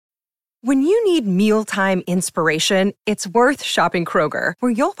When you need mealtime inspiration, it's worth shopping Kroger,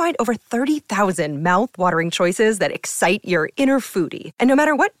 where you'll find over 30,000 mouth-watering choices that excite your inner foodie. And no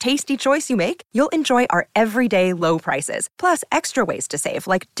matter what tasty choice you make, you'll enjoy our everyday low prices, plus extra ways to save,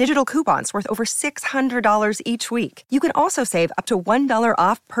 like digital coupons worth over $600 each week. You can also save up to $1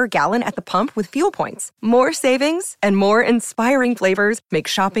 off per gallon at the pump with fuel points. More savings and more inspiring flavors make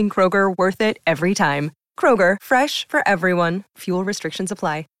shopping Kroger worth it every time. Kroger, fresh for everyone. Fuel restrictions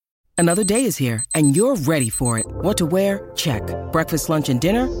apply. Another day is here, and you're ready for it. What to wear? Check. Breakfast, lunch, and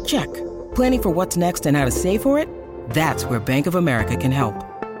dinner? Check. Planning for what's next and how to save for it? That's where Bank of America can help.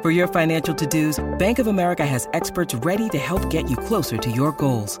 For your financial to-dos, Bank of America has experts ready to help get you closer to your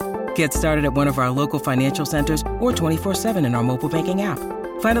goals. Get started at one of our local financial centers or 24/7 in our mobile banking app.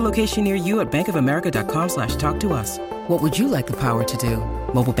 Find a location near you at bankofamerica.com/talktous. What would you like the power to do?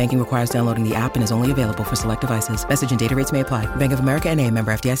 Mobile banking requires downloading the app and is only available for select devices. Message and data rates may apply. Bank of America N.A.,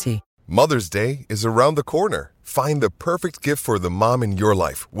 member FDIC. Mother's Day is around the corner. Find the perfect gift for the mom in your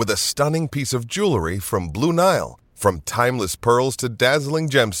life with a stunning piece of jewelry from Blue Nile. From timeless pearls to dazzling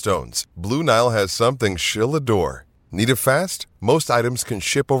gemstones, Blue Nile has something she'll adore. Need it fast? Most items can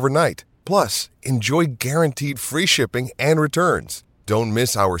ship overnight. Plus, enjoy guaranteed free shipping and returns. Don't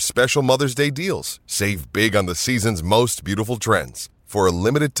miss our special Mother's Day deals. Save big on the season's most beautiful trends. For a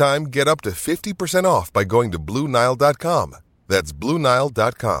limited time, get up to 50% off by going to BlueNile.com. That's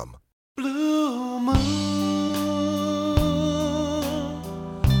BlueNile.com. Blue moon,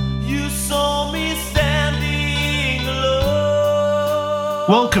 you saw me standing alone.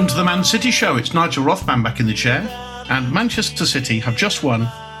 Welcome to the Man City Show. It's Nigel Rothman back in the chair, and Manchester City have just won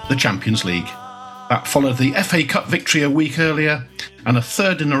the Champions League. That followed the FA Cup victory a week earlier and a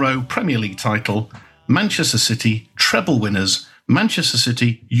third in a row Premier League title. Manchester City treble winners, Manchester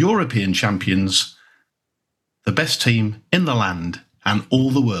City European champions, the best team in the land and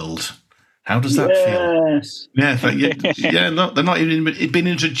all the world. How does that feel? Yeah, they're not even been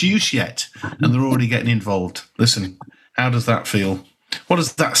introduced yet, and they're already getting involved. Listen, how does that feel? What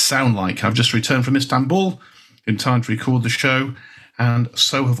does that sound like? I've just returned from Istanbul in time to record the show, and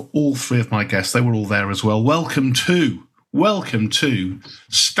so have all three of my guests. They were all there as well. Welcome to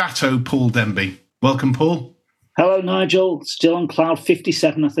Stato Paul Denby. Welcome, Paul. Hello, Nigel. Still on cloud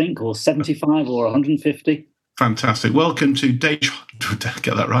 57, I think, or 75 or 150. Fantastic. Welcome to Dave,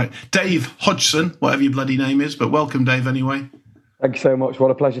 get that right, Dave Hodgson, whatever your bloody name is, but welcome, Dave, anyway. Thank you so much. What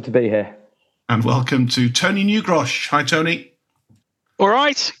a pleasure to be here. And welcome to Tony Newgrosh. Hi, Tony. All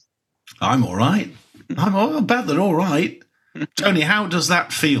right. I'm all right. I'm all better than all right. Tony, how does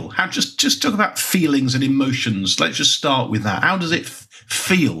that feel? How just talk about feelings and emotions. Let's just start with that. How does it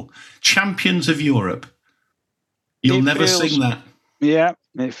feel? Champions of Europe. You'll never sing that. Yeah,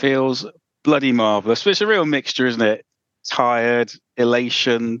 it feels bloody marvellous. But it's a real mixture, isn't it? Tired,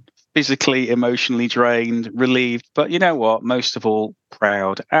 elation, physically, emotionally drained, relieved. But you know what? Most of all,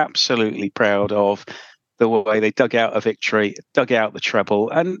 proud, absolutely proud of the way they dug out a victory, dug out the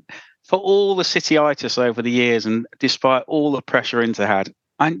treble. And for all the City-itis over the years, and despite all the pressure Inter had,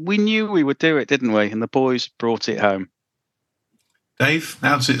 and we knew we would do it, didn't we? And the boys brought it home. Dave,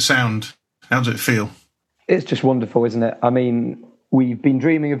 how does it sound? How does it feel? It's just wonderful, isn't it? I mean, we've been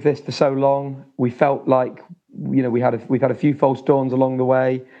dreaming of this for so long. We felt like, you know, we've had a few false dawns along the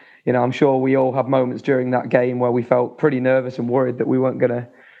way. You know, I'm sure we all have moments during that game where we felt pretty nervous and worried that we weren't going to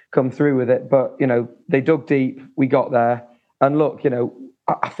come through with it. But, you know, they dug deep. We got there. And look, you know,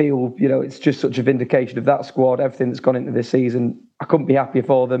 I feel, you know, it's just such a vindication of that squad, everything that's gone into this season. I couldn't be happier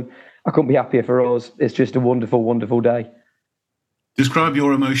for them. I couldn't be happier for us. It's just a wonderful, wonderful day. Describe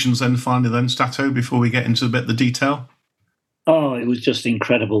your emotions then, finally, then, Stato, before we get into a bit of the detail. Oh, it was just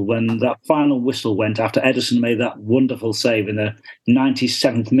incredible when that final whistle went after Ederson made that wonderful save in the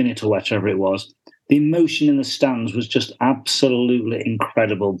 97th minute or whatever it was. The emotion in the stands was just absolutely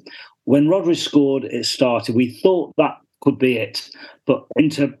incredible. When Rodri scored, it started. We thought that could be it. But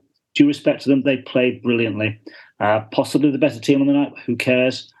Inter, due respect to them, they played brilliantly. Possibly the better team on the night. Who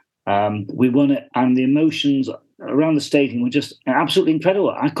cares? We won it. And the emotions around the stadium were just absolutely incredible.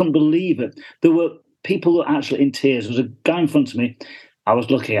 I couldn't believe it. There were people that were actually in tears. There was a guy in front of me. I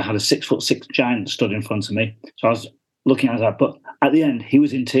was lucky. I had a 6'6" giant stood in front of me. So I was looking at that. But at the end, he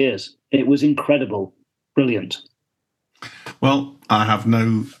was in tears. It was incredible. Brilliant. Well, I have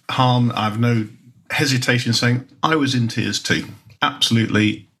no harm. I have no hesitation saying I was in tears too.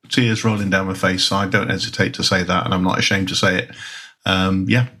 Absolutely. Tears rolling down my face. So I don't hesitate to say that. And I'm not ashamed to say it.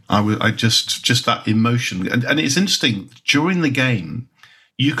 I just that emotion. And it's interesting. During the game,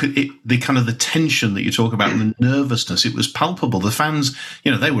 the kind of the tension that you talk about and the nervousness, it was palpable. The fans,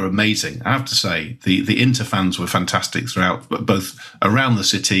 they were amazing. I have to say, the Inter fans were fantastic throughout, both around the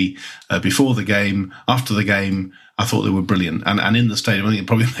city, before the game, after the game. I thought they were brilliant, and in the stadium, I think it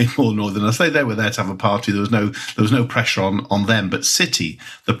probably made more noise than us. They were there to have a party. There was no pressure on them, but City,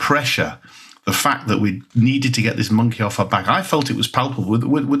 the pressure, the fact that we needed to get this monkey off our back, I felt it was palpable.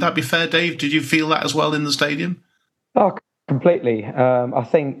 Would that be fair, Dave? Did you feel that as well in the stadium? Oh, completely. I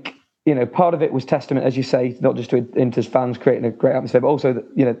think, part of it was testament, as you say, not just to Inter's fans creating a great atmosphere, but also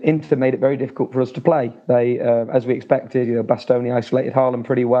that, Inter made it very difficult for us to play. They, as we expected, Bastoni isolated Haaland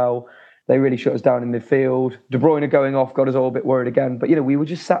pretty well. They really shut us down in midfield. De Bruyne going off got us all a bit worried again. But, we were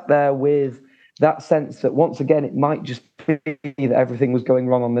just sat there with that sense that once again, it might just be that everything was going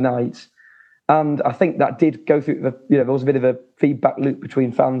wrong on the night. And I think that did go through there was a bit of a feedback loop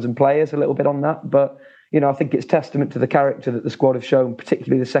between fans and players a little bit on that. But, I think it's testament to the character that the squad have shown,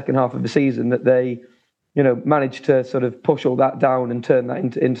 particularly the second half of the season, that they, managed to sort of push all that down and turn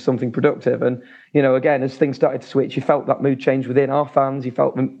that into something productive. And, again, as things started to switch, you felt that mood change within our fans. You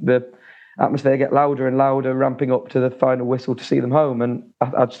felt the atmosphere get louder and louder, ramping up to the final whistle to see them home. And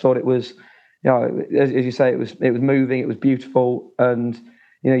I just thought it was, as you say, it was moving, it was beautiful. And,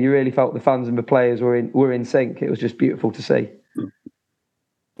 you really felt the fans and the players were in sync. It was just beautiful to see.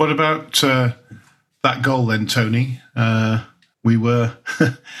 What about that goal then, Tony? We were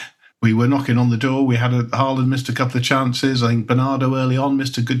knocking on the door. We had Haaland missed a couple of chances. I think Bernardo early on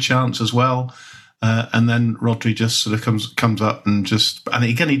missed a good chance as well. And then Rodri just sort of comes up and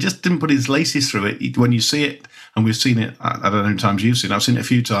again, he just didn't put his laces through it. When you see it, and we've seen it, I don't know how many times you've seen it, I've seen it a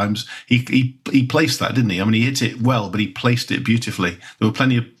few times, he placed that, didn't he? I mean, he hit it well, but he placed it beautifully. There were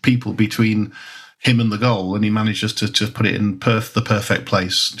plenty of people between him and the goal, and he managed just to put it in the perfect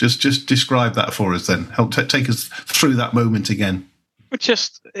place. Just describe that for us then. Help take us through that moment again.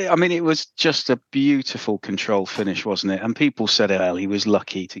 It was just a beautiful control finish, wasn't it? And people said, he was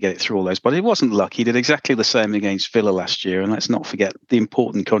lucky to get it through all those, but he wasn't lucky. He did exactly the same against Villa last year. And let's not forget the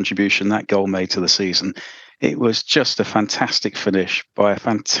important contribution that goal made to the season. It was just a fantastic finish by a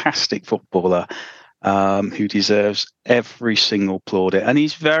fantastic footballer who deserves every single plaudit. And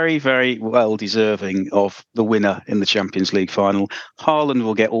he's very, very well deserving of the winner in the Champions League final. Haaland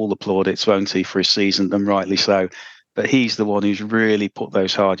will get all the plaudits, won't he, for his season, and rightly so. But he's the one who's really put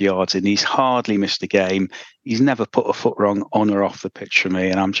those hard yards in. He's hardly missed a game. He's never put a foot wrong on or off the pitch for me.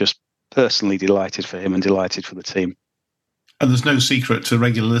 And I'm just personally delighted for him and delighted for the team. And there's no secret to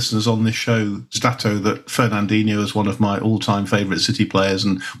regular listeners on this show, Stato, that Fernandinho is one of my all-time favourite City players,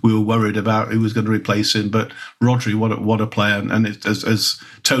 and we were worried about who was going to replace him. But Rodri, what a player. And as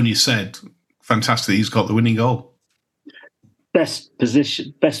Tony said, fantastic, he's got the winning goal. Best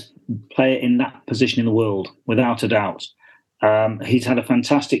player in that position in the world, without a doubt. He's had a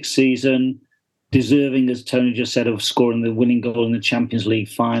fantastic season, deserving, as Tony just said, of scoring the winning goal in the Champions League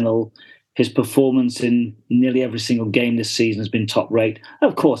final. His performance in nearly every single game this season has been top rate.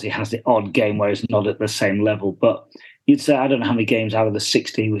 Of course, he has the odd game where he's not at the same level, but you'd say, I don't know how many games out of the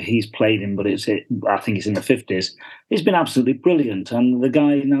 60 he's played in, but I think it's in the 50s. He's been absolutely brilliant, and the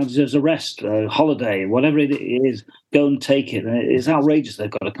guy now deserves a rest, a holiday, whatever it is, go and take it. It's outrageous they've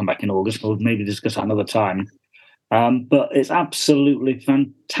got to come back in August. We'll maybe discuss that another time. But it's absolutely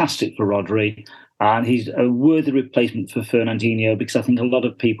fantastic for Rodri. And he's a worthy replacement for Fernandinho, because I think a lot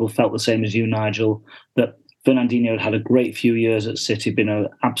of people felt the same as you, Nigel, that Fernandinho had a great few years at City, been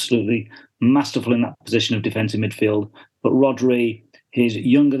absolutely masterful in that position of defensive midfield. But Rodri, he's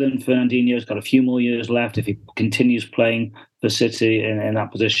younger than Fernandinho, has got a few more years left. If he continues playing for City in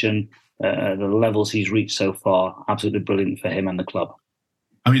that position, the levels he's reached so far, absolutely brilliant for him and the club.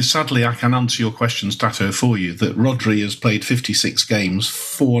 I mean, sadly, I can answer your question, Stato, for you, that Rodri has played 56 games,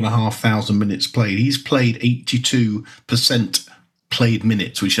 4,500 minutes played. He's played 82% played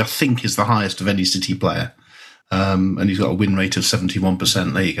minutes, which I think is the highest of any City player. And he's got a win rate of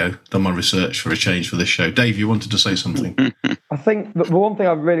 71%. There you go. Done my research for a change for this show. Dave, you wanted to say something? I think the one thing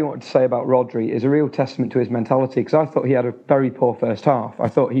I really wanted to say about Rodri is a real testament to his mentality, because I thought he had a very poor first half. I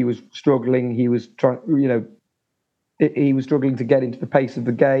thought he was struggling. He was trying, he was struggling to get into the pace of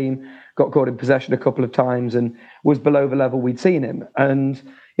the game, got caught in possession a couple of times and was below the level we'd seen him. And,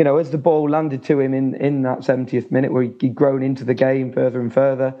 as the ball landed to him in that 70th minute where he'd grown into the game further and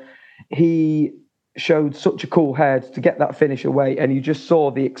further, he showed such a cool head to get that finish away. And you just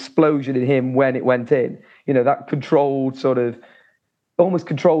saw the explosion in him when it went in. That controlled almost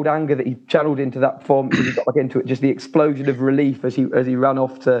controlled anger that he channeled into that performance as he got back into it, just the explosion of relief as he ran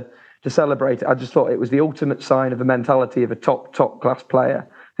off to celebrate it. I just thought it was the ultimate sign of the mentality of a top class player,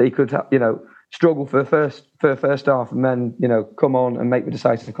 that he could, struggle for the first half and then, come on and make the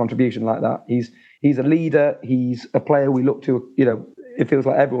decisive contribution like that. He's a leader. He's a player we look to. It feels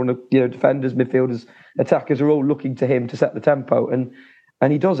like everyone, defenders, midfielders, attackers are all looking to him to set the tempo,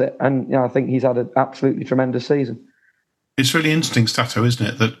 and he does it. And I think he's had an absolutely tremendous season. It's really interesting, Stato, isn't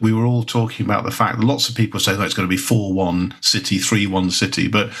it, that we were all talking about the fact that lots of people say that it's going to be 4-1 City, 3-1 City,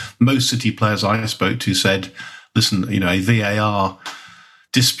 but most City players I spoke to said, listen, a VAR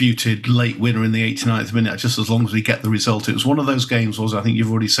disputed late winner in the 89th minute, just as long as we get the result. It was one of those games, I think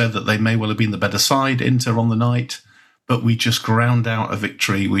you've already said that they may well have been the better side, Inter, on the night, but we just ground out a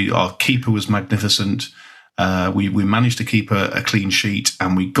victory. Our keeper was magnificent. We managed to keep a clean sheet,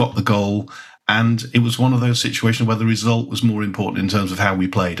 and we got the goal. And it was one of those situations where the result was more important in terms of how we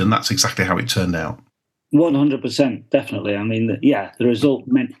played, and that's exactly how it turned out. 100%, definitely. I mean, the result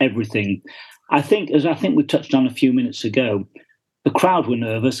meant everything. I think we touched on a few minutes ago, the crowd were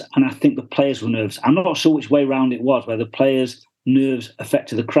nervous, and I think the players were nervous. I'm not sure which way round it was, whether the players' nerves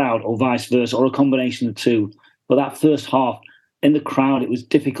affected the crowd or vice versa, or a combination of the two. But that first half, in the crowd, it was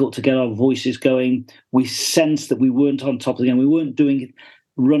difficult to get our voices going. We sensed that we weren't on top of the game. We weren't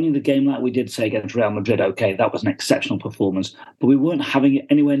running the game like we did, say, against Real Madrid. Okay, that was an exceptional performance, but we weren't having it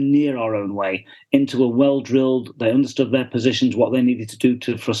anywhere near our own way. Inter were well-drilled. They understood their positions, what they needed to do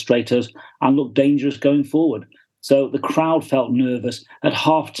to frustrate us and look dangerous going forward. So the crowd felt nervous. At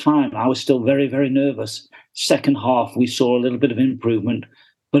half-time, I was still very, very nervous. Second half, we saw a little bit of improvement.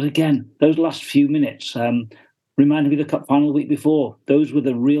 But again, those last few minutes reminded me of the cup final the week before. Those were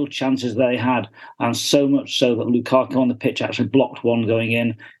the real chances they had, and so much so that Lukaku on the pitch actually blocked one going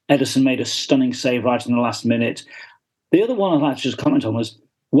in. Ederson made a stunning save right in the last minute. The other one I'd like to just comment on was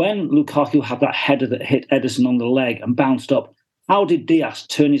when Lukaku had that header that hit Ederson on the leg and bounced up, how did Diaz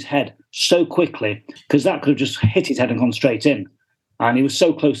turn his head so quickly? Because that could have just hit his head and gone straight in. And he was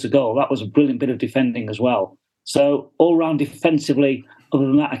so close to goal. That was a brilliant bit of defending as well. So all round defensively, other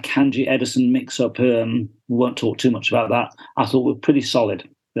than that, Akanji Ederson mix-up, we won't talk too much about that. I thought we were pretty solid.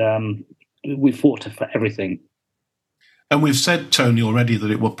 We fought for everything. And we've said, Tony, already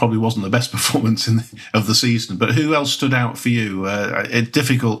that it probably wasn't the best performance of the season. But who else stood out for you? It's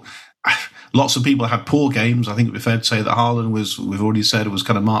difficult. Lots of people had poor games. I think it would be fair to say that Haaland we've already said, was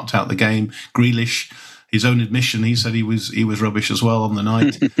kind of marked out the game. Grealish, his own admission, he said he was rubbish as well on the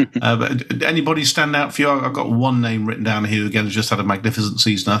night. But anybody stand out for you? I've got one name written down here, again, has just had a magnificent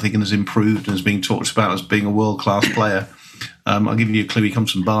season, I think, and has improved and is being talked about as being a world-class player. I'll give you a clue. He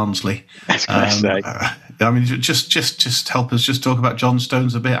comes from Barnsley. That's great. I mean, just help us just talk about John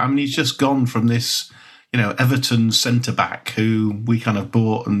Stones a bit. I mean, he's just gone from this, Everton centre-back who we kind of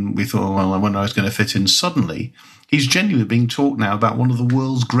bought and we thought, well, I wonder how he's going to fit in. Suddenly, he's genuinely being talked now about one of the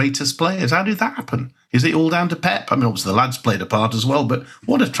world's greatest players. How did that happen? Is it all down to Pep? I mean, obviously the lads played a part as well, but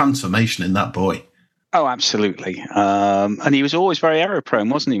what a transformation in that boy. Oh, absolutely. And he was always very error-prone,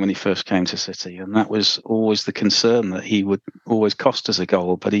 wasn't he, when he first came to City? And that was always the concern, that he would always cost us a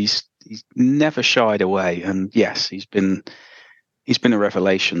goal. But he's never shied away. And yes, he's been a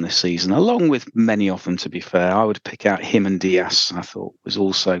revelation this season, along with many of them, to be fair. I would pick out him and Diaz, I thought was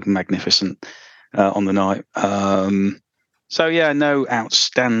also magnificent on the night. So, yeah, no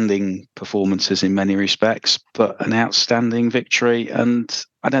outstanding performances in many respects, but an outstanding victory. And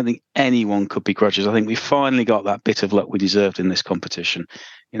I don't think anyone could begrudge us. I think we finally got that bit of luck we deserved in this competition.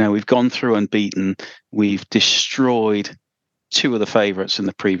 We've gone through unbeaten. We've destroyed two of the favourites in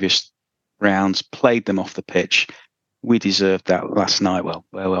the previous rounds, played them off the pitch. We deserved that last night. Well,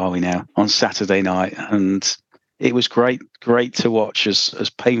 where are we now? On Saturday night. And it was great to watch,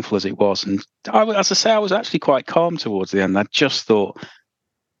 as painful as it was. And as I say, I was actually quite calm towards the end. I just thought,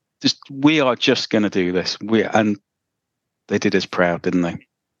 we are just going to do this. And they did us proud, didn't they?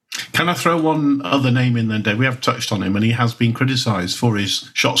 Can I throw one other name in then, Dave? We have touched on him, and he has been criticised for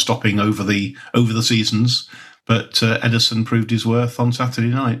his shot stopping over the seasons. But Ederson proved his worth on Saturday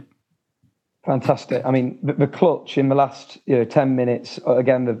night. Fantastic. I mean, the clutch in the last 10 minutes,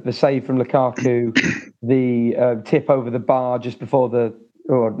 again, the save from Lukaku, the tip over the bar just before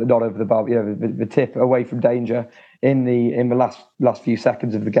not over the bar, the tip away from danger in the last few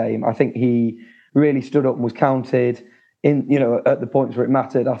seconds of the game. I think he really stood up and was counted in, at the points where it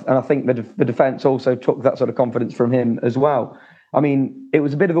mattered. And I think the defence also took that sort of confidence from him as well. I mean, it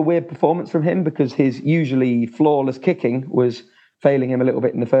was a bit of a weird performance from him because his usually flawless kicking was failing him a little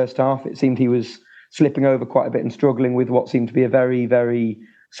bit in the first half. It seemed he was slipping over quite a bit and struggling with what seemed to be a very, very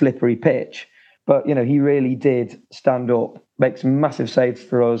slippery pitch. But, he really did stand up, make some massive saves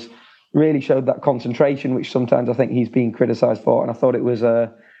for us, really showed that concentration, which sometimes I think he's been criticised for. And I thought it was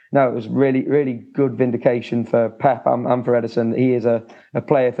a no, it was really, really good vindication for Pep and for Ederson. He is a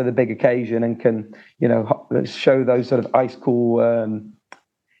player for the big occasion and can, show those sort of ice cool,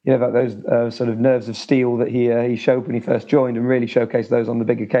 those sort of nerves of steel that he showed when he first joined, and really showcase those on the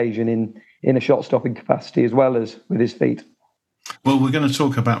big occasion in a shot-stopping capacity as well as with his feet. Well, we're going to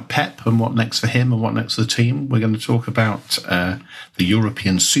talk about Pep and what next for him and what next for the team. We're going to talk about the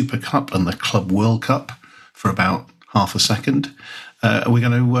European Super Cup and the Club World Cup for about half a second. We're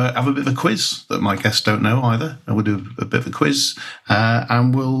going to have a bit of a quiz that my guests don't know either. We'll do a bit of a quiz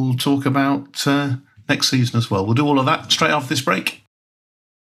and we'll talk about next season as well. We'll do all of that straight after this break.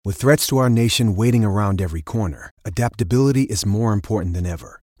 With threats to our nation waiting around every corner, adaptability is more important than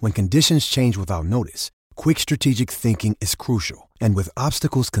ever. When conditions change without notice, quick strategic thinking is crucial. And with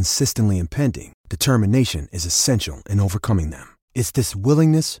obstacles consistently impending, determination is essential in overcoming them. It's this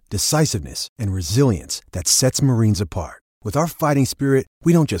willingness, decisiveness, and resilience that sets Marines apart. With our fighting spirit,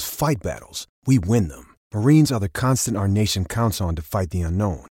 we don't just fight battles, we win them. Marines are the constant our nation counts on to fight the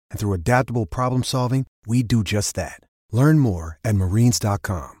unknown. And through adaptable problem solving, we do just that. Learn more at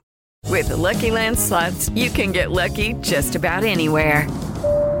Marines.com. With the Lucky Land Slots, you can get lucky just about anywhere.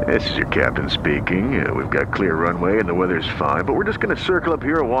 This is your captain speaking. We've got clear runway and the weather's fine, but we're just going to circle up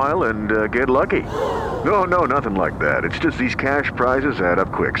here a while and get lucky. No, nothing like that. It's just these cash prizes add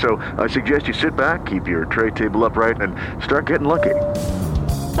up quick. So I suggest you sit back, keep your tray table upright, and start getting lucky.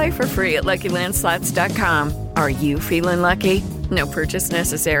 Play for free at LuckyLandSlots.com. Are you feeling lucky? No purchase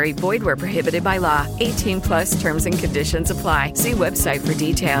necessary. Void where prohibited by law. 18+ terms and conditions apply. See website for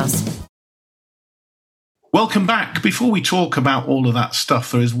details. Welcome back. Before we talk about all of that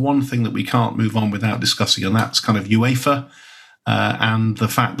stuff, there is one thing that we can't move on without discussing, and that's kind of UEFA and the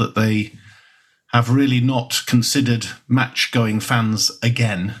fact that they have really not considered match-going fans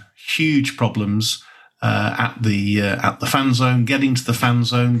again. Huge problems at the fan zone, getting to the fan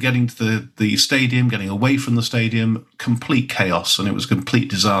zone, getting to the stadium, getting away from the stadium, complete chaos, and it was a complete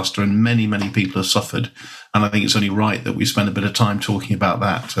disaster, and many, many people have suffered. And I think it's only right that we spend a bit of time talking about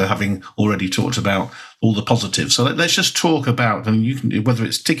that, having already talked about all the positives. So let's just talk about, whether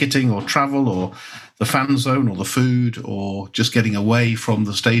it's ticketing or travel or the fan zone or the food or just getting away from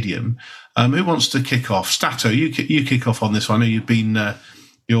the stadium. Who wants to kick off? Stato, you kick off on this one. I know you've been...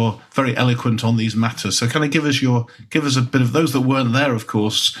 You're very eloquent on these matters. So can I give us a bit of, those that weren't there, of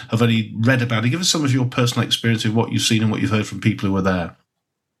course, have only read about it. Give us some of your personal experience of what you've seen and what you've heard from people who were there.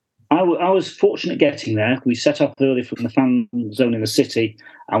 I was fortunate getting there. We set up early from the fan zone in the city,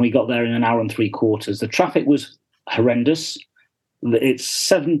 and we got there in an hour and 3/4. The traffic was horrendous. It's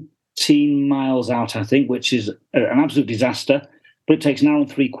 17 miles out, I think, which is an absolute disaster. But it takes an hour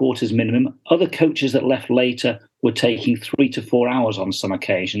and 3/4 minimum. Other coaches that left later were taking 3 to 4 hours on some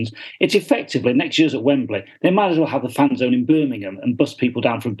occasions. It's effectively, next year's at Wembley, they might as well have the fan zone in Birmingham and bus people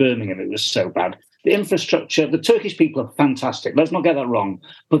down from Birmingham. It was so bad. The infrastructure, the Turkish people are fantastic. Let's not get that wrong.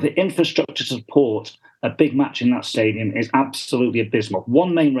 But the infrastructure to support a big match in that stadium is absolutely abysmal.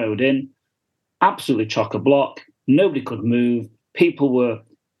 One main road in, absolutely chock-a-block. Nobody could move. People were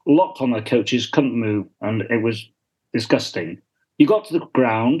locked on their coaches, couldn't move, and it was disgusting. You got to the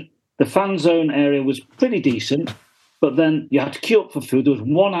ground. The fan zone area was pretty decent, but then you had to queue up for food. There was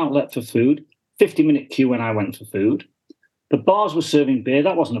one outlet for food, 50-minute queue when I went for food. The bars were serving beer.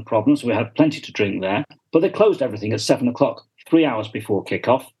 That wasn't a problem, so we had plenty to drink there. But they closed everything at 7 o'clock, 3 hours before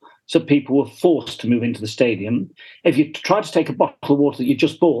kickoff, so people were forced to move into the stadium. If you tried to take a bottle of water that you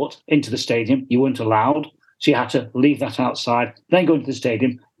just bought into the stadium, you weren't allowed, so you had to leave that outside, then go into the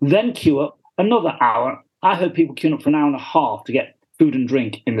stadium, then queue up another hour. I heard people queuing up for an hour and a half to get food and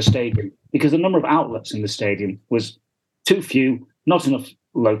drink in the stadium because the number of outlets in the stadium was too few, not enough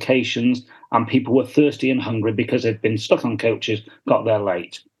locations, and people were thirsty and hungry because they'd been stuck on coaches, got there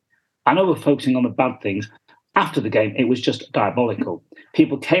late. I know we're focusing on the bad things. After the game, it was just diabolical.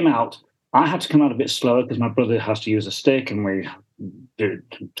 People came out. I had to come out a bit slower because my brother has to use a stick, and we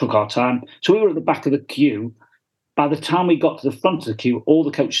took our time. So we were at the back of the queue. By the time we got to the front of the queue, all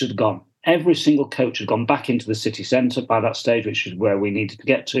the coaches had gone. Every single coach had gone back into the city centre by that stage, which is where we needed to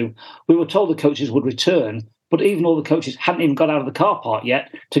get to. We were told the coaches would return, but even all the coaches hadn't even got out of the car park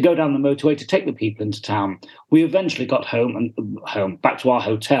yet to go down the motorway to take the people into town. We eventually got home back to our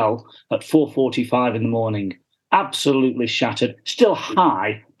hotel at 4:45 in the morning. Absolutely shattered. Still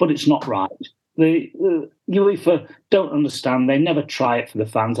high, but it's not right. The UEFA don't understand. They never try it for the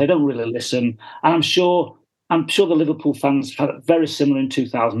fans. They don't really listen. And I'm sure the Liverpool fans had it very similar in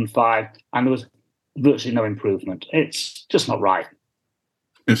 2005, and there was virtually no improvement. It's just not right.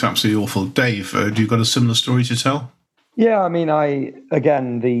 It's absolutely awful. Dave, do you got a similar story to tell? Yeah, I mean, I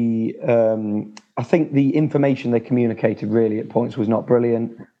think the information they communicated really at points was not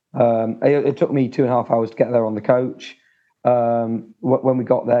brilliant. It took me 2.5 hours to get there on the coach. When we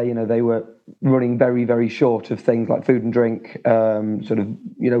got there, they were running very, very short of things like food and drink, sort of,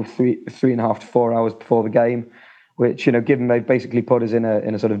 3.5 to 4 hours before the game, which, given they've basically put us in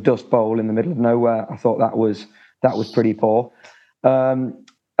a sort of dust bowl in the middle of nowhere, I thought that was pretty poor.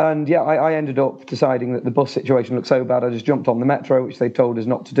 And yeah, I ended up deciding that the bus situation looked so bad, I just jumped on the metro, which they told us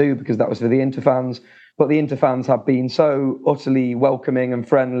not to do because that was for the Inter fans. But the Inter fans have been so utterly welcoming and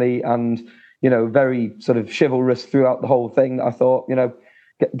friendly and, very sort of chivalrous throughout the whole thing that I thought,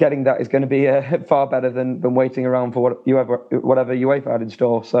 getting that is going to be far better than waiting around for whatever UEFA had in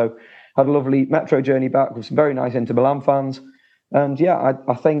store. So I had a lovely metro journey back with some very nice Inter Milan fans. And yeah,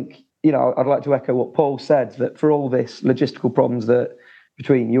 I think, I'd like to echo what Paul said, that for all this logistical problems that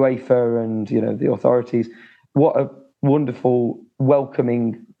between UEFA and, the authorities, what a wonderful,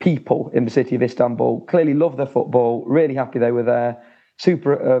 welcoming people in the city of Istanbul. Clearly love their football, really happy they were there.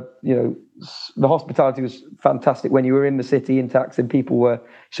 Super, the hospitality was fantastic. When you were in the city in Taksim, people were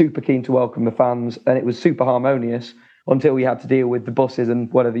super keen to welcome the fans, and it was super harmonious until we had to deal with the buses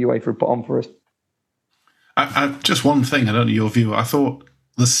and whatever UEFA put on for us. Just one thing, I don't know your view. I thought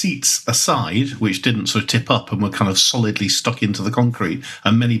the seats aside, which didn't sort of tip up and were kind of solidly stuck into the concrete,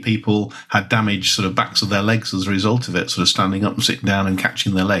 and many people had damaged sort of backs of their legs as a result of it, sort of standing up and sitting down and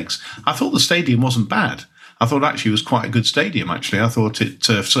catching their legs. I thought the stadium wasn't bad. I thought actually it was quite a good stadium, actually. I thought it,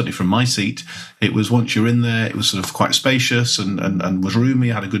 certainly from my seat, it was, once you're in there, it was sort of quite spacious and was roomy,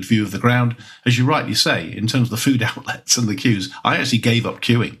 had a good view of the ground. As you rightly say, in terms of the food outlets and the queues, I actually gave up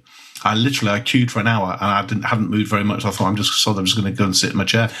queuing. I queued for an hour and I hadn't moved very much. I thought I'm just going to go and sit in my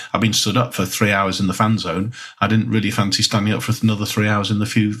chair. I've been stood up for 3 hours in the fan zone. I didn't really fancy standing up for another 3 hours in the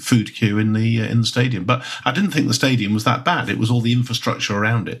food queue in the stadium. But I didn't think the stadium was that bad. It was all the infrastructure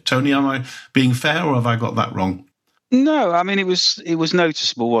around it. Tony, am I being fair or have I got that wrong? No, I mean, it was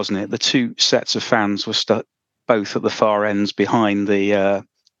noticeable, wasn't it? The two sets of fans were stuck both at the far ends behind the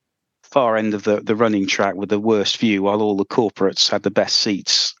far end of the running track with the worst view, while all the corporates had the best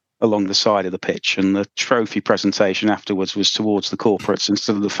seats along the side of the pitch, and the trophy presentation afterwards was towards the corporates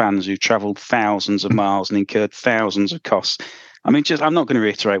instead of the fans who travelled thousands of miles and incurred thousands of costs. I mean, I'm not going to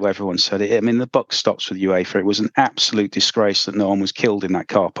reiterate what everyone said. I mean, the buck stops with UEFA. It was an absolute disgrace that no one was killed in that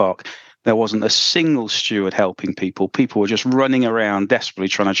car park. There wasn't a single steward helping people. People were just running around desperately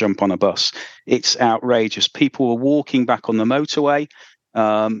trying to jump on a bus. It's outrageous. People were walking back on the motorway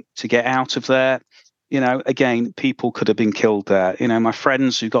to get out of there. Again, people could have been killed there. My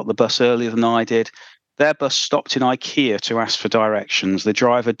friends who got the bus earlier than I did, their bus stopped in IKEA to ask for directions. The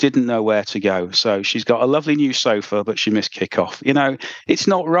driver didn't know where to go. So she's got a lovely new sofa, but she missed kickoff. It's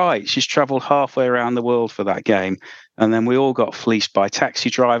not right. She's travelled halfway around the world for that game. And then we all got fleeced by taxi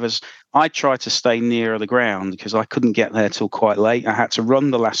drivers. I tried to stay nearer the ground because I couldn't get there till quite late. I had to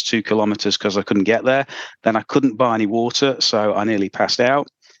run the last 2 kilometres because I couldn't get there. Then I couldn't buy any water, so I nearly passed out.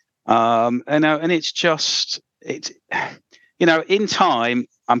 And it's just, in time,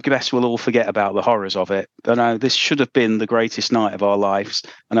 I guess we'll all forget about the horrors of it. But this should have been the greatest night of our lives,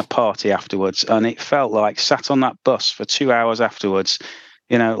 and a party afterwards. And it felt like sat on that bus for 2 hours afterwards,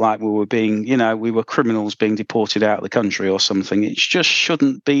 like we were being, we were criminals being deported out of the country or something. It just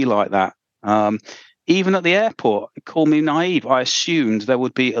shouldn't be like that. Even at the airport, call me naive, I assumed there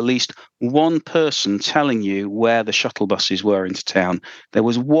would be at least one person telling you where the shuttle buses were into town. There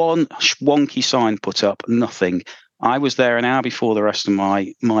was one wonky sign put up, nothing. I was there an hour before the rest of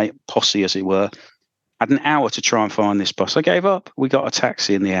my posse, as it were. I had an hour to try and find this bus. I gave up. We got a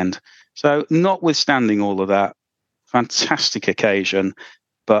taxi in the end. So notwithstanding all of that, fantastic occasion,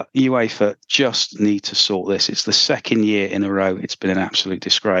 but UEFA just need to sort this. It's the second year in a row. It's been an absolute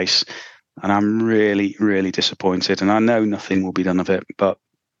disgrace. And I'm really, really disappointed. And I know nothing will be done of it, but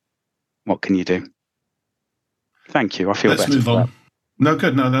what can you do? Thank you. I feel better. Let's move on. No,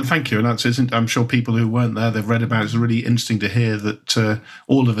 good. No, thank you. And I'm sure people who weren't there, they've read about it. It's really interesting to hear that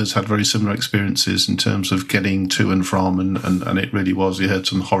all of us had very similar experiences in terms of getting to and from, and it really was. You heard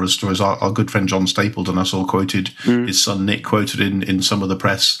some horror stories. Our good friend John Stapleton, I saw quoted, his son Nick quoted in some of the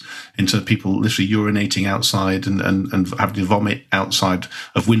press, into people literally urinating outside and having to vomit outside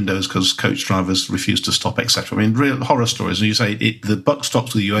of windows because coach drivers refused to stop, etc. I mean, real horror stories. And you say the buck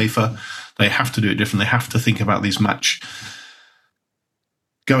stops with UEFA. They have to do it different. They have to think about these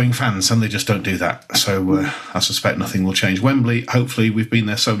match-going fans, and they just don't do that. So I suspect nothing will change. Wembley, hopefully, we've been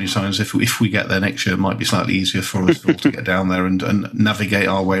there so many times. If we get there next year, it might be slightly easier for us all to get down there and navigate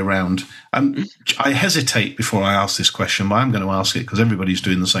our way around. I hesitate before I ask this question, but I'm going to ask it because everybody's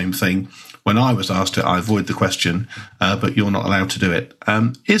doing the same thing. When I was asked it, I avoid the question, but you're not allowed to do it.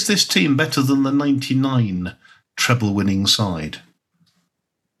 Is this team better than the 99 treble-winning side?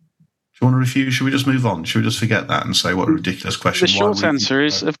 you want to refuse? Should we just move on? Should we just forget that and say what a ridiculous question? The short answer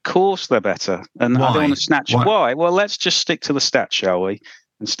is, of course, they're better. And why? I don't want to snatch. Why? Well, let's just stick to the stats, shall we?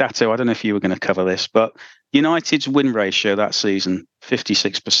 And Stato, I don't know if you were going to cover this, but United's win ratio that season,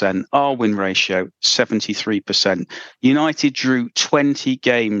 56%. Our win ratio, 73%. United drew 20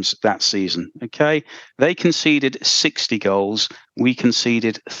 games that season, okay? They conceded 60 goals. We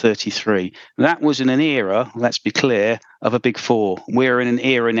conceded 33. That was in an era, let's be clear, of a big four. We're in an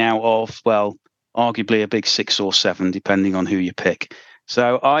era now of, well, arguably a big 6 or 7, depending on who you pick.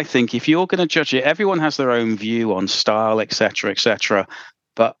 So I think if you're going to judge it, everyone has their own view on style, etc., etc.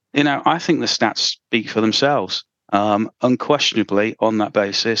 But, I think the stats speak for themselves. Unquestionably, on that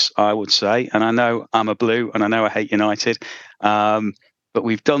basis, I would say, and I know I'm a blue and I know I hate United, but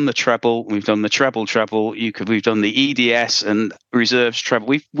we've done the treble, we've done the treble. We've done the EDS and reserves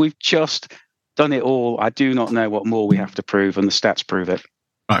treble. We've just done it all. I do not know what more we have to prove, and the stats prove it.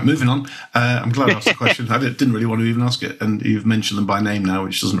 Right, moving on. I'm glad I asked the question. I didn't really want to even ask it, and you've mentioned them by name now,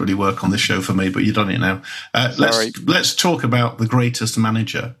 which doesn't really work on this show for me, but you've done it now. Let's talk about the greatest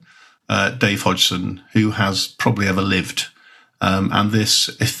manager, Dave Hodgson, who has probably ever lived. And this,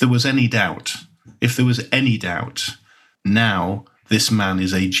 if there was any doubt, now this man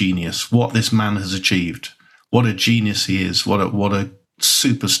is a genius. What this man has achieved, what a genius he is, what a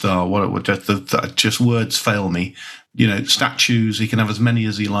superstar, just words fail me. Statues, he can have as many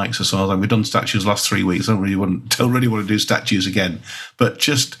as he likes. As far as we've done statues the last 3 weeks. I don't really want to do statues again. But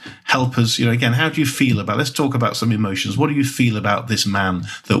just help us, again, how do you feel about, let's talk about some emotions. What do you feel about this man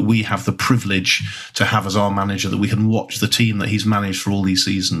that we have the privilege to have as our manager, that we can watch the team that he's managed for all these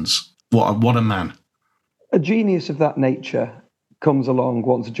seasons? What a man. A genius of that nature comes along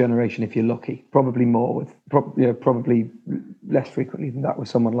once a generation if you're lucky. Probably more, probably less frequently than that with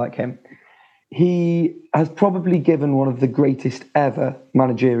someone like him. He has probably given one of the greatest ever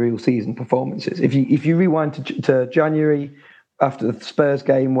managerial season performances. If you rewind to January after the Spurs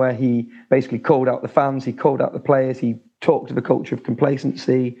game, where he basically called out the fans, he called out the players, he talked of a culture of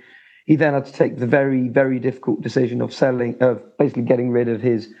complacency. He then had to take the very, very difficult decision of basically getting rid of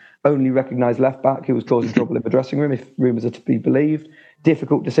his only recognised left back, who was causing trouble in the dressing room, if rumours are to be believed.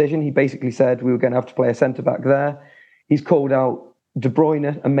 Difficult decision. He basically said we were going to have to play a centre back there. He's called out De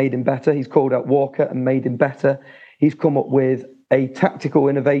Bruyne and made him better. He's called out Walker and made him better. He's come up with a tactical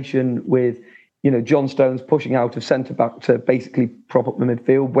innovation with, John Stones pushing out of centre back to basically prop up the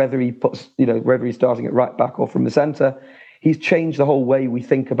midfield, whether he's starting at right back or from the centre. He's changed the whole way we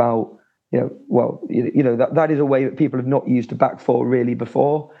think about, that is a way that people have not used a back four really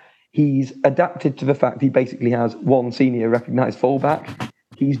before. He's adapted to the fact he basically has one senior recognised fullback.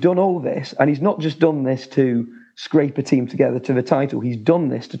 He's done all this, and he's not just done this to scrape a team together to the title. He's done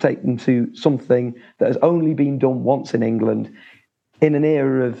this to take them to something that has only been done once in England, in an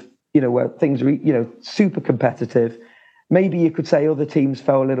era of, where things are, super competitive. Maybe you could say other teams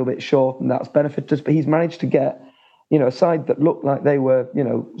fell a little bit short and that's benefited us, but he's managed to get, a side that looked like they were,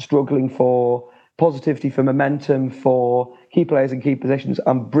 struggling for positivity, for momentum, for key players in key positions,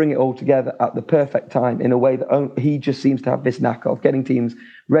 and bring it all together at the perfect time in a way that he just seems to have this knack of getting teams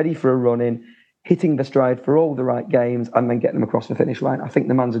ready for a run-in, hitting the stride for all the right games, and then getting them across the finish line. I think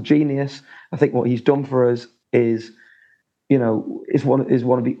the man's a genius. I think what he's done for us is one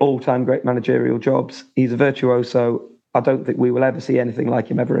of the all-time great managerial jobs. He's a virtuoso. I don't think we will ever see anything like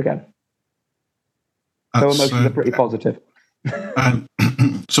him ever again. So emotions are pretty positive.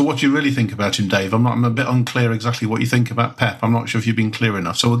 So what do you really think about him, Dave? I'm a bit unclear exactly what you think about Pep. I'm not sure if you've been clear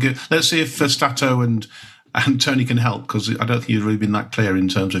enough. So let's see if Stato and Tony can help, because I don't think you've really been that clear in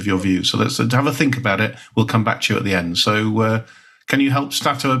terms of your view. So let's have a think about it. We'll come back to you at the end. So can you help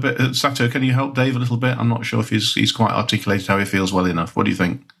Stato a bit? Stato, can you help Dave a little bit? I'm not sure if he's quite articulated how he feels well enough. What do you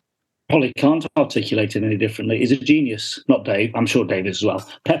think? Probably can't articulate it any differently. He's a genius, not Dave. I'm sure Dave is as well.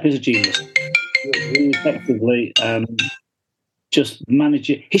 Pep is a genius. He effectively just manage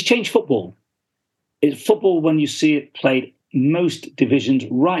it. He's changed football. It's football when you see it played most divisions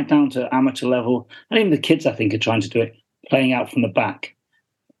right down to amateur level, and even the kids, I think, are trying to do it, playing out from the back.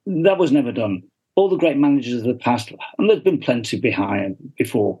 That was never done. All the great managers of the past, and there's been plenty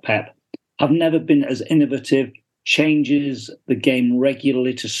before Pep, have never been as innovative, changes the game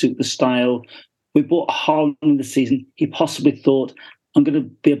regularly to suit the style. We bought Haaland in the season. He possibly thought, I'm going to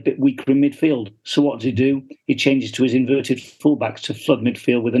be a bit weaker in midfield. So what does he do? He changes to his inverted fullbacks to flood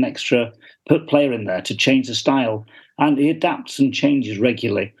midfield with an extra player in there to change the style. And he adapts and changes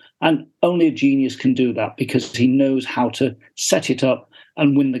regularly. And only a genius can do that, because he knows how to set it up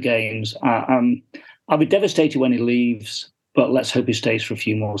and win the games. I'll be devastated when he leaves, but let's hope he stays for a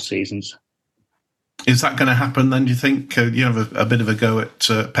few more seasons. Is that going to happen then, do you think? You have a bit of a go at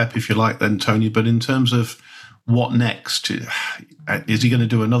Pep, if you like, then, Tony, but in terms of what next, is he going to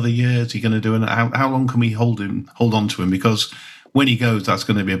do another year? Is he going to do how long can we hold on to him? Because when he goes, that's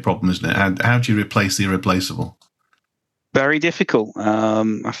going to be a problem, isn't it? How do you replace the irreplaceable? Very difficult.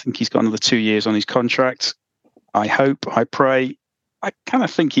 I think he's got another 2 years on his contract. I hope, I pray, I kind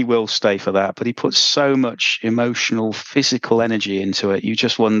of think he will stay for that, but he puts so much emotional, physical energy into it. You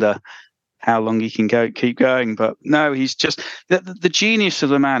just wonder how long he can keep going. But no, he's just the genius of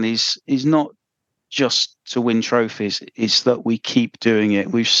the man is not just to win trophies, it's that we keep doing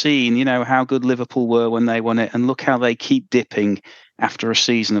it. We've seen, how good Liverpool were when they won it, and look how they keep dipping after a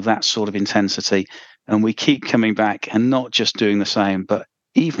season of that sort of intensity. And we keep coming back and not just doing the same, but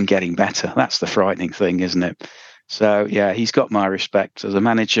even getting better. That's the frightening thing, isn't it? So yeah, he's got my respect as a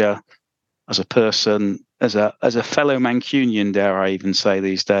manager, as a person, as a fellow Mancunian, dare I even say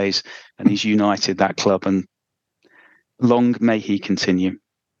these days, and he's united that club, and long may he continue.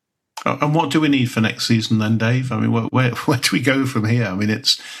 And what do we need for next season then, Dave? I mean, where do we go from here? I mean,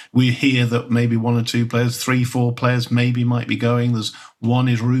 we hear that maybe 1 or 2 players, 3, 4 players maybe might be going. There's one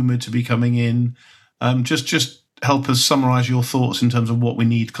is rumoured to be coming in. Just help us summarise your thoughts in terms of what we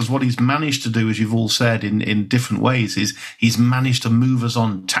need, because what he's managed to do, as you've all said, in different ways, is he's managed to move us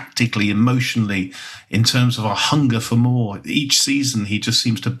on tactically, emotionally, in terms of our hunger for more. Each season, he just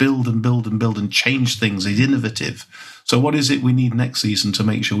seems to build and build and build and change things. He's innovative. So what is it we need next season to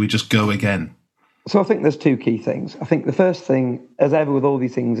make sure we just go again? So I think there's 2 key things. I think the first thing, as ever with all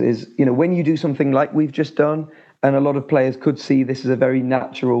these things, is, when you do something like we've just done, and a lot of players could see this as a very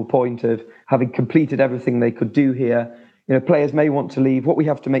natural point of having completed everything they could do here. Players may want to leave. What we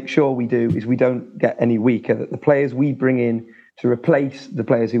have to make sure we do is we don't get any weaker, that the players we bring in to replace the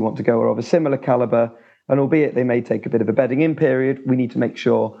players who want to go are of a similar calibre, and albeit they may take a bit of a bedding in period, we need to make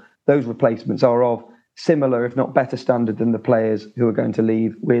sure those replacements are of similar, if not better standard than the players who are going to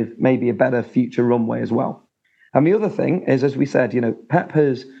leave, with maybe a better future runway as well. And the other thing is, as we said, Pep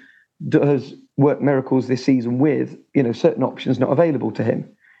has worked miracles this season with, certain options not available to him.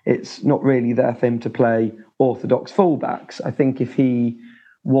 It's not really there for him to play orthodox fullbacks. I think if he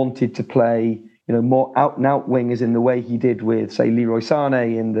wanted to play, more out and out wingers in the way he did with, say, Leroy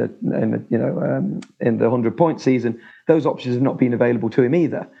Sané in the 100-point season, those options have not been available to him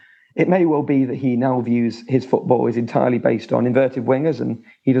either. It may well be that he now views his football is entirely based on inverted wingers, and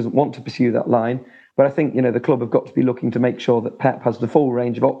he doesn't want to pursue that line. But I think, the club have got to be looking to make sure that Pep has the full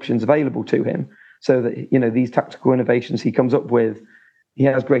range of options available to him, so that, these tactical innovations he comes up with, he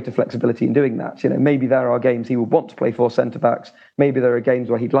has greater flexibility in doing that. Maybe there are games he would want to play 4 centre-backs. Maybe there are games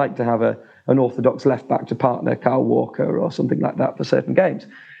where he'd like to have an orthodox left-back to partner Kyle Walker or something like that for certain games.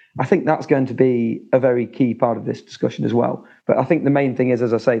 I think that's going to be a very key part of this discussion as well. But I think the main thing is,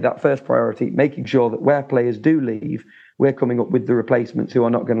 as I say, that first priority, making sure that where players do leave, we're coming up with the replacements who are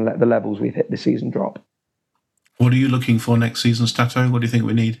not going to let the levels we've hit this season drop. What are you looking for next season, Stato? What do you think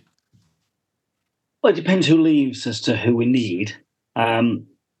we need? Well, it depends who leaves as to who we need.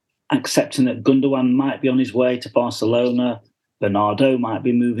 Accepting that Gundogan might be on his way to Barcelona, Bernardo might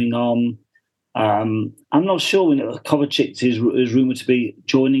be moving on. I'm not sure. Kovacic is rumoured to be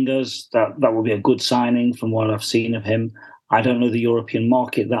joining us. That will be a good signing from what I've seen of him. I don't know the European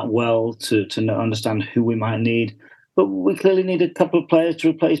market that well to understand who we might need. But we clearly need a couple of players to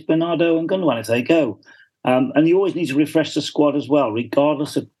replace Bernardo and Gundogan if they go. And you always need to refresh the squad as well,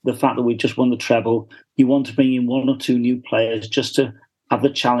 regardless of the fact that we just won the treble. You want to bring in 1 or 2 new players just to have the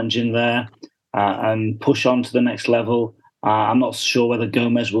challenge in there and push on to the next level. I'm not sure whether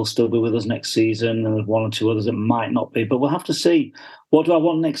Gomez will still be with us next season, and there's 1 or 2 others that might not be, but we'll have to see. What do I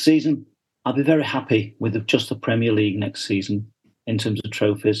want next season? I'll be very happy with just the Premier League next season in terms of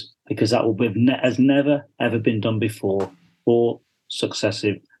trophies, because that will be has never, ever been done before. 4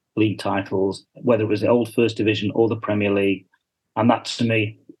 successive league titles, whether it was the old First Division or the Premier League. And that, to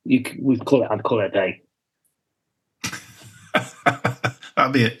me, I'd call it a day.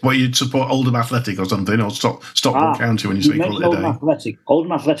 That'd be it. Well, you'd support Oldham Athletic or something, or Stockport County when you say call it a day.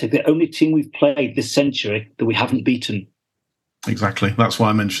 Oldham Athletic, the only team we've played this century that we haven't beaten. Exactly. That's why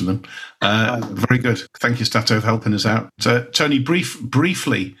I mentioned them. Very good. Thank you, Stato, for helping us out. Tony,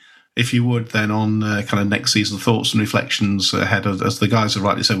 briefly, if you would, then on kind of next season thoughts and reflections ahead, as the guys have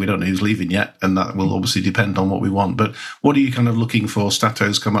rightly said, we don't know who's leaving yet, and that will obviously depend on what we want. But what are you kind of looking for?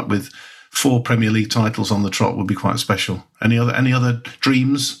 Stato's come up with 4 Premier League titles on the trot, would be quite special. Any other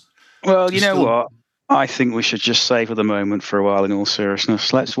dreams? Well, you know what? I think we should just savour the moment for a while, in all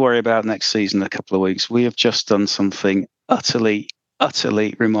seriousness. Let's worry about next season in a couple of weeks. We have just done something utterly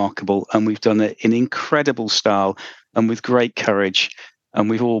remarkable, and we've done it in incredible style and with great courage. and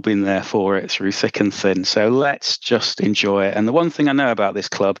we've all been there for it through thick and thin. So let's just enjoy it. And the one thing I know about this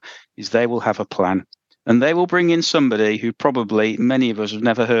club is they will have a plan. And they will bring in somebody who probably many of us have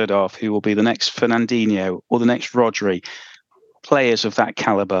never heard of, who will be the next Fernandinho or the next Rodri, players of that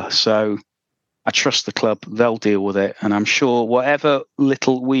calibre. So I trust the club. They'll deal with it. And I'm sure whatever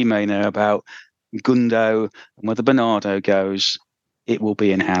little we may know about Gundo and where the Bernardo goes, it will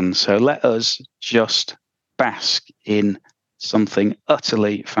be in hand. So let us just bask in something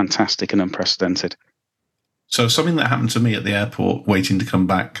utterly fantastic and unprecedented. So something that happened to me at the airport waiting to come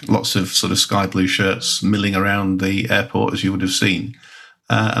back, lots of sort of sky blue shirts milling around the airport, as you would have seen.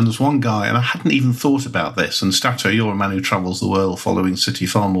 And there's one guy, and I hadn't even thought about this, and Stato, you're a man who travels the world following City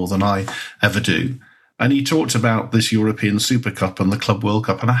far more than I ever do. And he talked about this European Super Cup and the Club World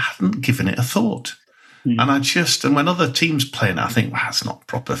Cup, and I hadn't given it a thought. And when other teams play it, I think, well, that's not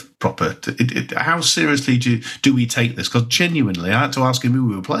proper. How seriously do we take this? Because genuinely, I had to ask him who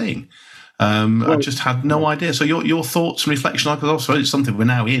we were playing. I just had no idea. So your thoughts and reflection on, because also it's something we're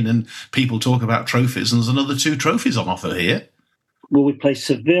now in, and people talk about trophies, and there's another 2 trophies on offer here. Well, we play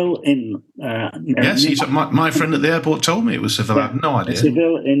Seville in... yes, my friend at the airport told me it was Seville. I had no idea.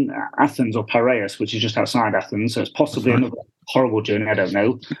 Seville in Athens, or Piraeus, which is just outside Athens, so it's possibly another horrible journey, I don't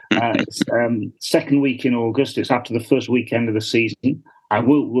know. It's second week in August. It's after the first weekend of the season. I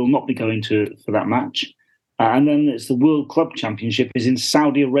will not be going for that match. And then it's the World Club Championship is in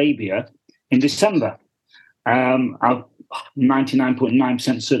Saudi Arabia in December. I'm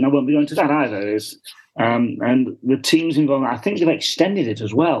 99.9% certain I won't be going to that either. And the teams involved, I think they've extended it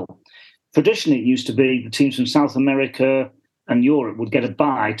as well. Traditionally, it used to be the teams from South America and Europe would get a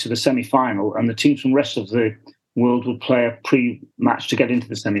bye to the semi-final, and the teams from the rest of the world would play a pre-match to get into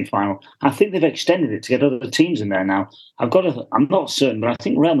the semi-final. I think they've extended it to get other teams in there now. I'm not certain, but I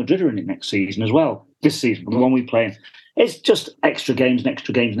think Real Madrid are in it next season as well. This season, the one we play in. It's just extra games and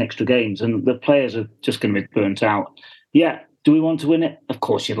extra games and extra games, and the players are just going to be burnt out. Yeah, do we want to win it? Of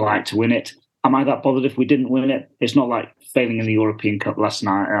course you'd like to win it. Am I that bothered if we didn't win it? It's not like failing in the European Cup last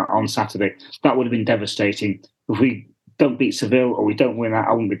night on Saturday. That would have been devastating. If we don't beat Seville or we don't win that,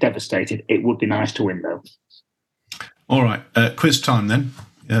 I wouldn't be devastated. It would be nice to win, though. All right, quiz time then.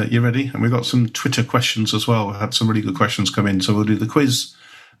 You ready? And we've got some Twitter questions as well. We've had some really good questions come in, so we'll do the quiz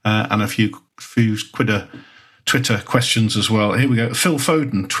and a few Twitter questions as well. Here we go. Phil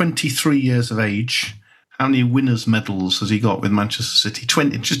Foden, 23 years of age. How many winners' medals has he got with Manchester City?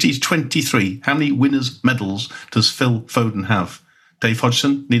 He's 23. How many winners' medals does Phil Foden have? Dave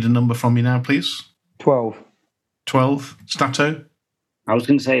Hodgson, need a number from you now, please. 12. 12. Stato? I was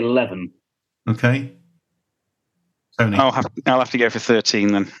going to say 11. Okay. Tony? I'll have to go for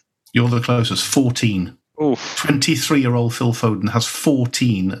 13 then. You're the closest. 14. Oof. 23-year-old Phil Foden has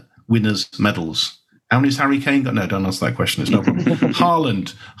 14 winners' medals. How many has Harry Kane got? No, don't answer that question. It's no problem.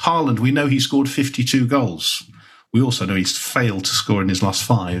 Haaland, we know he scored 52 goals. We also know he's failed to score in his last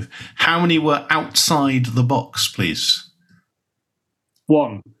 5. How many were outside the box, please?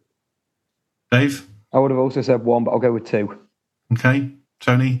 1. Dave? I would have also said 1, but I'll go with 2. Okay.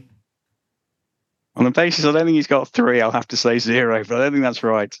 Tony? On the basis I don't think he's got 3, I'll have to say 0, but I don't think that's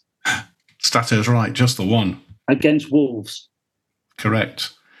right. Stato's right, just the 1. Against Wolves. Correct.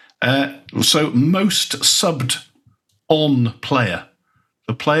 So most subbed on player.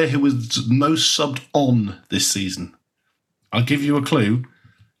 The player who was most subbed on this season. I'll give you a clue.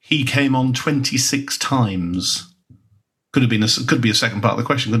 He came on 26 times. Could be a second part of the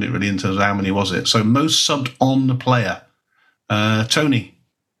question, couldn't it, really, in terms of how many was it? So most subbed on player. Tony?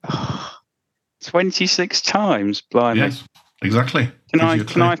 26 times? Blimey. Yes, exactly.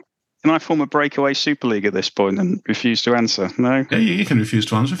 Can I form a breakaway Super League at this point and refuse to answer? No? Yeah, you can refuse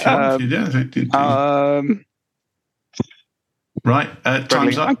to answer if you want. Right,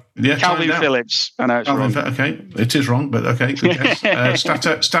 time's up. Yeah, Calvin Phillips. I know it's wrong. Okay, it is wrong, but okay, good guess.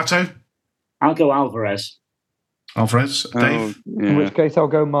 Stato? I'll go Alvarez. Dave? Yeah. In which case I'll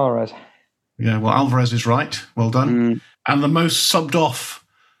go Mahrez. Yeah, well, Alvarez is right. Well done. And the most subbed off.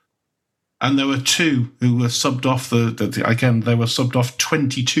 And there were 2 who were subbed off. Again, they were subbed off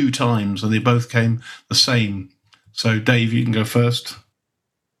 22 times, and they both came the same. So, Dave, you can go first.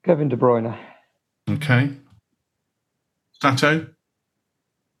 Kevin De Bruyne. Okay. Stato?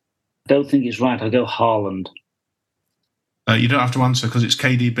 Don't think it's right. I'll go Haaland. You don't have to answer because it's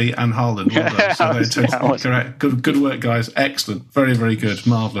KDB and Haaland. Well done. So they're correct. Good work, guys. Excellent. Very, very good.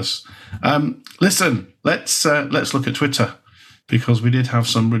 Marvellous. Listen, let's look at Twitter, because we did have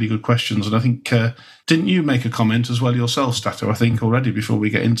some really good questions. And I think, didn't you make a comment as well yourself, Stato, I think, already before we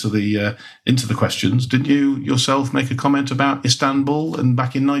get into the questions? Didn't you yourself make a comment about Istanbul and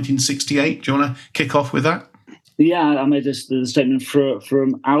back in 1968? Do you want to kick off with that? Yeah, I made the statement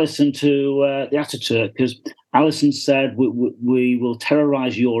from Alisson to the Ataturk, because Alisson said we will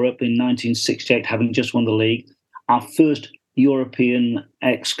terrorise Europe in 1968, having just won the league. Our first European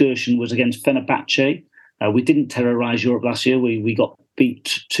excursion was against Fenerbahce. We didn't terrorise Europe last year. We got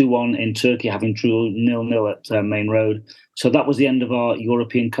beat 2-1 in Turkey, having drew 0-0 at Main Road. So that was the end of our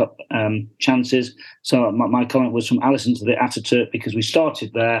European Cup chances. So my comment was from Alisson to the Ataturk, because we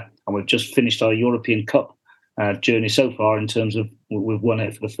started there and we've just finished our European Cup journey so far, in terms of we've won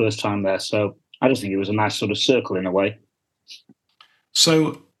it for the first time there. So I just think it was a nice sort of circle in a way.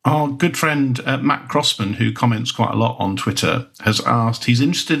 So our good friend Matt Crossman, who comments quite a lot on Twitter, has asked, he's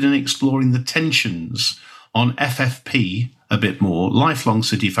interested in exploring the tensions on FFP a bit more. Lifelong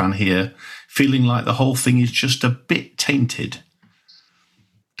City fan here, feeling like the whole thing is just a bit tainted.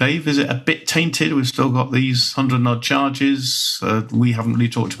 Dave, is it a bit tainted? We've still got these 100-odd charges. We haven't really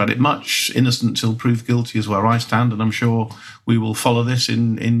talked about it much. Innocent till proved guilty is where I stand, and I'm sure we will follow this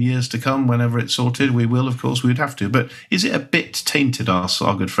in years to come. Whenever it's sorted, we will, of course, we'd have to. But is it a bit tainted, asks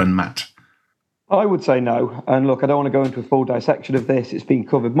our good friend Matt? I would say no. And look, I don't want to go into a full dissection of this. It's been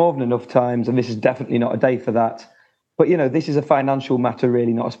covered more than enough times, and this is definitely not a day for that. But, this is a financial matter,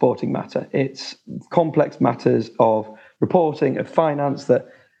 really, not a sporting matter. It's complex matters of reporting, of finance that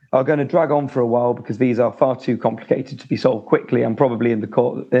are going to drag on for a while, because these are far too complicated to be solved quickly, and probably in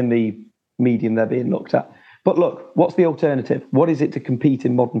the medium they're being looked at. But look, what's the alternative? What is it to compete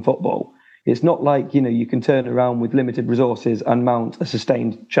in modern football? It's not like, you can turn around with limited resources and mount a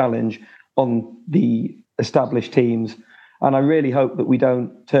sustained challenge on the established teams. And I really hope that we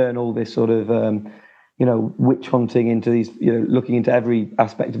don't turn all this sort of, witch hunting into these, looking into every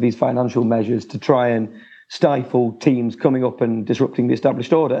aspect of these financial measures to try and stifle teams coming up and disrupting the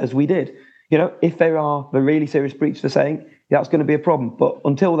established order, as we did. If there are the really serious breaches, for saying that's going to be a problem. But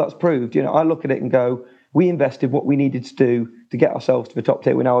until that's proved, I look at it and go, we invested what we needed to do to get ourselves to the top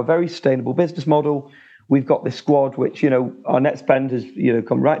tier. We're now a very sustainable business model. We've got this squad, which, our net spend has,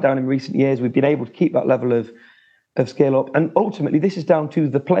 come right down in recent years. We've been able to keep that level of scale up. And ultimately, this is down to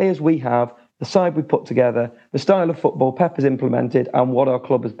the players we have, the side we put together, the style of football Pep has implemented, and what our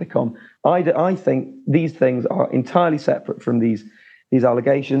club has become. I think these things are entirely separate from these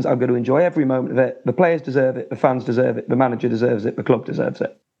allegations. I'm going to enjoy every moment of it. The players deserve it, the fans deserve it, the manager deserves it, the club deserves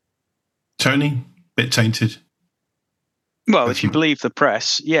it. Tony, bit tainted. Well, if you believe the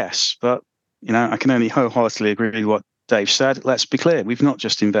press, yes. But, I can only wholeheartedly agree with what Dave said. Let's be clear. We've not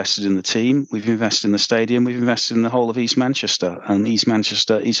just invested in the team. We've invested in the stadium. We've invested in the whole of East Manchester. And East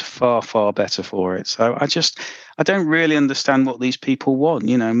Manchester is far, far better for it. So I don't really understand what these people want.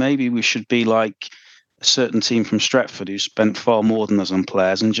 Maybe we should be like a certain team from Stretford who spent far more than us on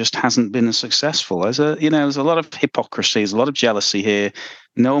players and just hasn't been as successful. There's a lot of hypocrisy. There's a lot of jealousy here.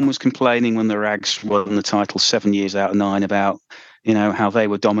 No one was complaining when the Rags won the title 7 years out of 9 about how they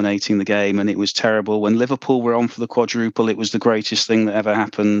were dominating the game and it was terrible. When Liverpool were on for the quadruple, it was the greatest thing that ever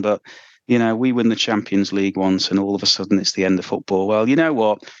happened. But, we win the Champions League once and all of a sudden it's the end of football. Well, you know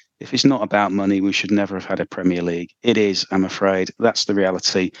what? If it's not about money, we should never have had a Premier League. It is, I'm afraid. That's the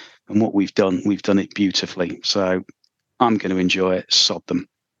reality. And what we've done it beautifully. So I'm going to enjoy it. Sod them.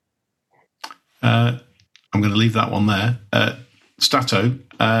 I'm going to leave that one there. Stato,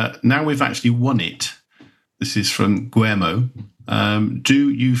 now we've actually won it. This is from Guillermo. Do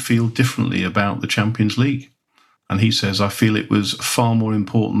you feel differently about the Champions League? And he says, I feel it was far more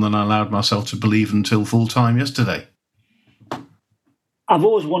important than I allowed myself to believe until full time yesterday. I've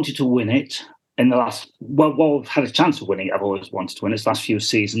always wanted to win it. In the last, I've had a chance of winning it. I've always wanted to win it. The last few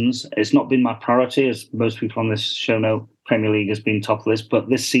seasons, it's not been my priority, as most people on this show know. Premier League has been top of the list, but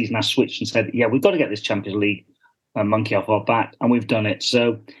this season I switched and said, yeah, we've got to get this Champions League monkey off our back, and we've done it.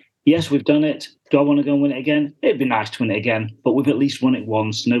 So yes, we've done it. Do I want to go and win it again? It'd be nice to win it again, but we've at least won it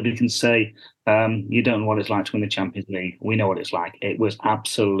once. Nobody can say you don't know what it's like to win the Champions League. We know what it's like. It was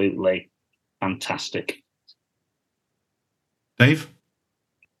absolutely fantastic. Dave?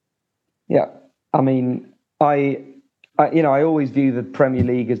 Yeah, I mean, I always view the Premier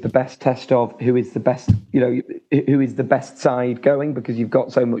League as the best test of who is the best, who is the best side going, because you've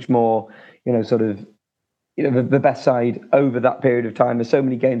got so much more, the best side over that period of time. There's so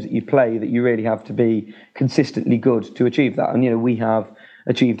many games that you play that you really have to be consistently good to achieve that. And, we have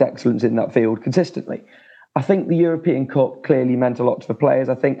achieved excellence in that field consistently. I think the European Cup clearly meant a lot to the players.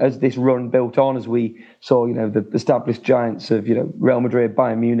 I think as this run built on, as we saw, the established giants of, Real Madrid,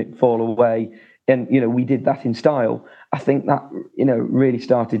 Bayern Munich fall away, and, we did that in style. I think that, really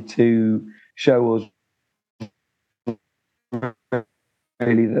started to show us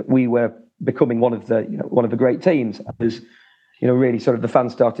really that we were becoming one of the great teams. As really sort of the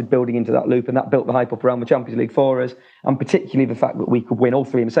fans started building into that loop, and that built the hype up around the Champions League for us, and particularly the fact that we could win all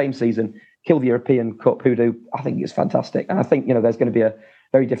three in the same season, kill the European Cup hoodoo. I think it's fantastic, and I think there's going to be a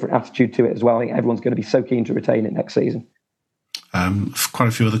very different attitude to it as well. I think everyone's going to be so keen to retain it next season. Quite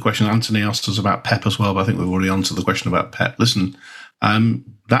a few other questions. Anthony asked us about Pep as well, but I think we've already answered the question about Pep. Listen,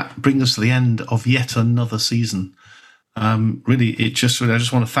 that brings us to the end of yet another season. Really, I just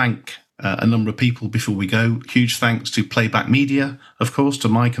want to thank a number of people before we go. Huge thanks to Playback Media, of course, to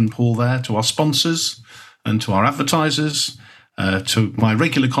Mike and Paul there, to our sponsors and to our advertisers, to my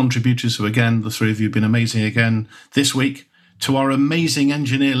regular contributors who, again, the three of you have been amazing again this week, to our amazing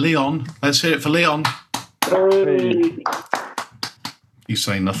engineer, Leon. Let's hear it for Leon. He's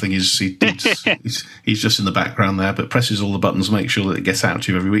saying nothing. He's just in the background there, but presses all the buttons, make sure that it gets out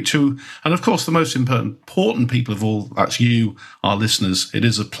to you every week too. And of course, the most important people of all, that's you, our listeners. It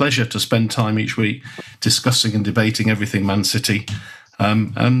is a pleasure to spend time each week discussing and debating everything Man City.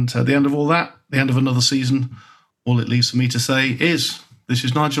 And at the end of all that, the end of another season, all it leaves for me to say is, this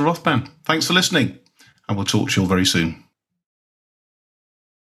is Nigel Rothman. Thanks for listening, and we'll talk to you all very soon.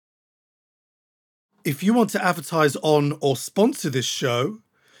 If you want to advertise on or sponsor this show,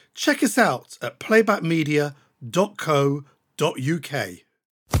 check us out at playbackmedia.co.uk.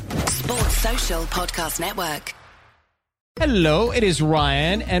 Sports Social Podcast Network. Hello, it is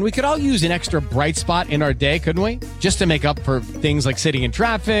Ryan, and we could all use an extra bright spot in our day, couldn't we? Just to make up for things like sitting in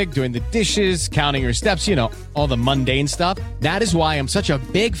traffic, doing the dishes, counting your steps, all the mundane stuff. That is why I'm such a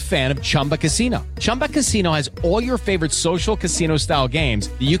big fan of Chumba Casino. Chumba Casino has all your favorite social casino-style games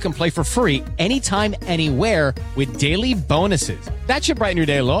that you can play for free anytime, anywhere with daily bonuses. That should brighten your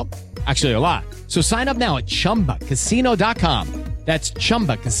day a little. Actually, a lot. So sign up now at ChumbaCasino.com. That's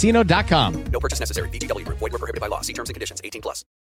ChumbaCasino.com. No purchase necessary. VGW Group. Void where prohibited by law. See terms and conditions. 18+.